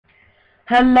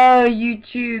Hello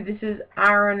YouTube, this is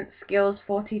Aaron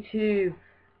Skills42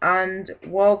 and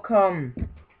welcome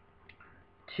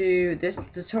to this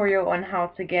tutorial on how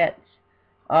to get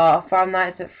Five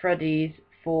Nights at Freddy's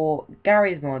for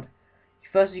Garry's mod.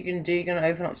 First you're going to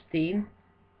open up Steam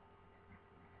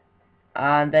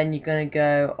and then you're going to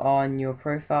go on your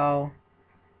profile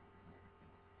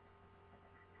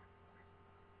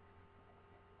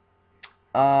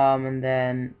and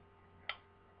then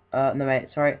no wait,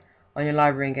 sorry, on your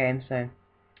library and games. So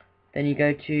then you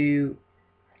go to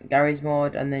Garry's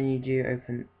mod and then you do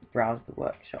open browse the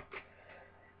workshop.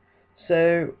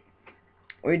 So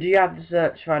we do have to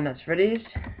search Five Nights at Freddy's.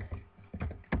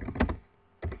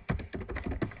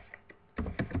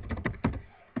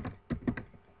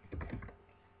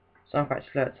 So I'm quite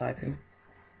slow at typing.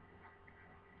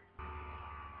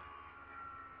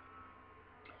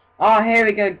 Oh, here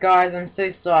we go, guys. I'm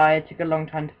so sorry. It took a long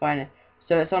time to find it.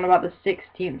 So it's on about the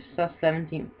 16th to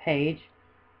 17th page.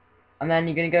 And then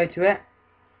you're going to go to it.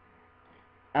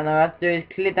 And all I have to do is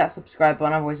click that subscribe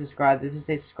button. I've always subscribed. This is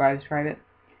say subscribe it.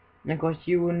 And of course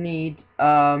you will need,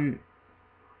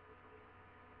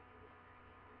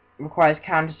 requires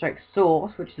Counter-Strike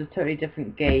Source, which is a totally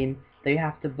different game that you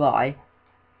have to buy.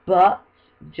 But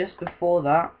just before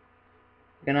that,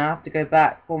 you're going to have to go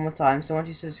back one more time. So once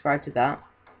you subscribe to that,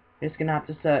 you're just going to have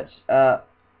to search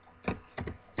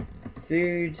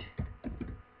food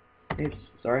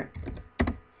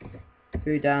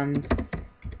and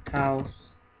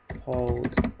household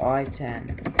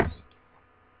items,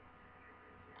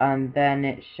 and then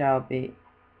it shall be,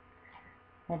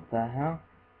 what the hell,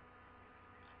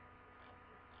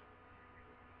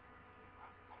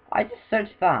 I just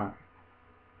searched that.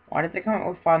 Why did it come up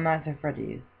with Five Nights at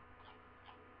Freddy's?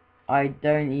 I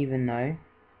don't even know.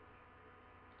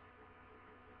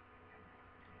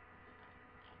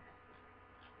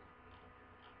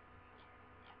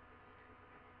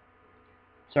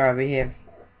 Sorry, over here.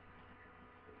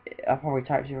 I probably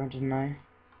typed 009.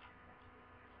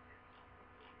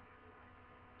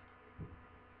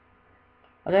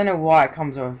 I don't know why it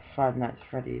comes up with Five Nights at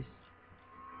Freddy's.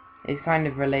 It's kind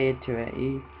of related to it.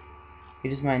 You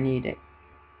just might need it.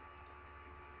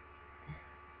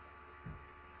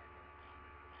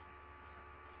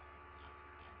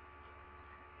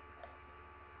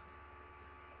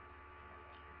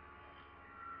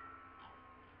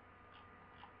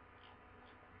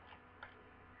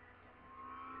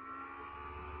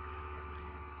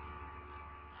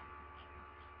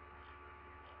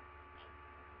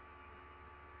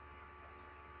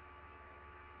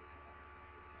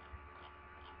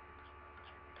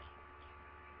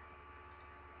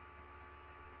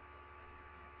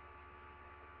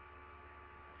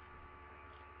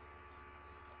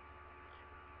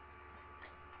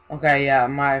 Okay, yeah, I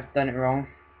might have done it wrong.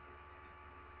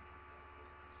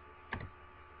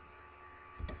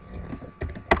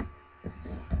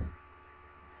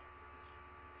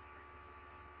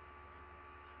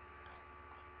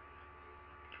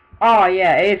 Oh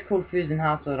yeah, it is called Foods and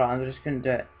Household Items, I just couldn't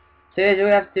do it. So all you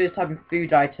have to do is type in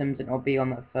food items and it'll be on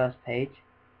that first page.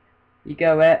 You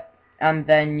go it, and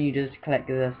then you just click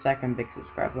the second big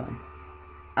subscribe button.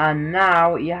 And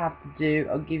now what you have to do,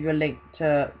 I'll give you a link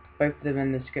to both of them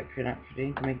in the description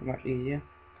actually, to make it much easier.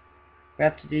 What you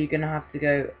have to do, you're going to have to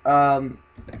go,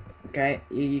 okay,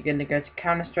 you're going to go to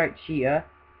Counter-Strike Cheater,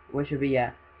 which will be,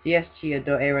 yeah,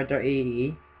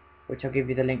 cscheater.era.ee, which I'll give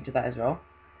you the link to that as well.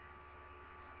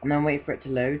 And then wait for it to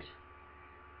load.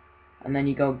 And then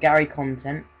you go Garry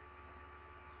content.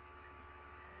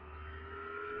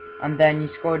 And then you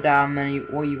scroll down, and then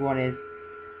what you want is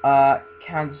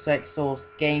Counter-Strike Source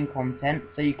game content.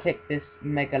 So you click this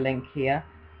mega link here,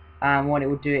 and what it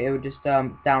will do, it will just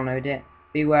download it.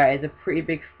 Beware, it's a pretty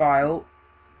big file.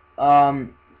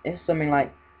 It's something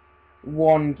like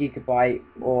 1 gigabyte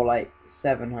or like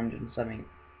 700 and something.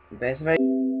 But it's a very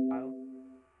big file.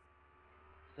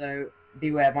 So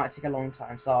beware, it might take a long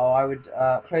time. So I would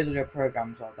close all your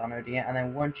programs while downloading it, and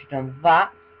then once you've done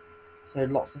that, so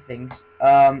lots of things,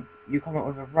 you come up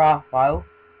with a RAR file,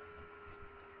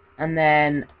 and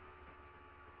then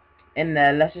in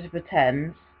there, let's just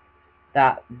pretend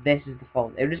that this is the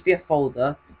folder. It'll just be a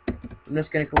folder. I'm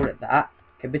just going to call it that.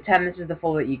 Okay, pretend this is the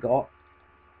folder that you got,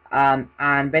 and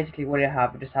basically what it'll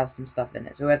have, it just has some stuff in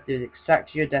it. So what we have to do is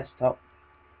extract to your desktop,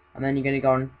 and then you're going to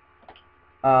go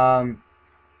on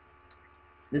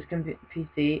this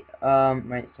PC,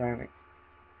 wait.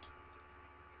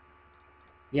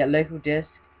 Yeah, local disk,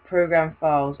 program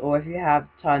files, or if you have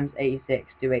times 86,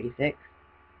 do 86.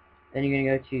 Then you're going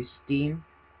to go to Steam,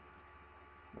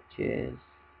 which is,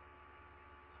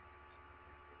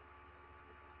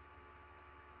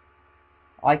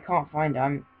 I can't find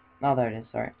it. Oh, there it is.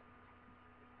 Sorry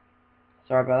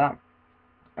about that.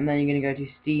 And then you're gonna go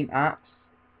to Steam Apps,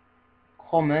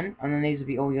 Common, and then these will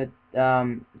be all your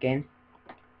games.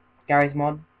 Garry's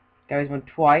Mod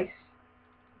twice,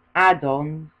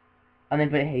 add-ons, and then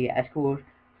put it here. Yeah, it's called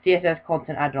CSS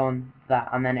Content Add-on that,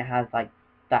 and then it has like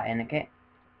that in. Okay.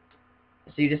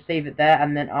 So you just save it there,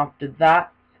 and then after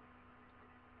that,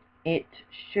 it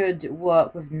should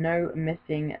work with no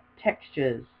missing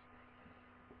textures.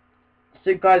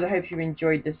 So guys, I hope you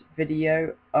enjoyed this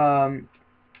video.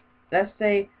 Let's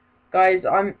say, guys,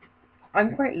 I'm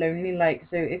quite lonely, like,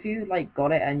 so if you like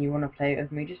got it and you want to play it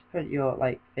with me, just put your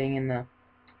like thing in the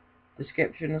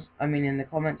description, I mean in the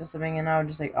comments or something, and I'll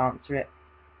just like answer it.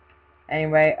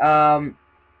 Anyway,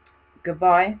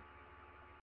 goodbye.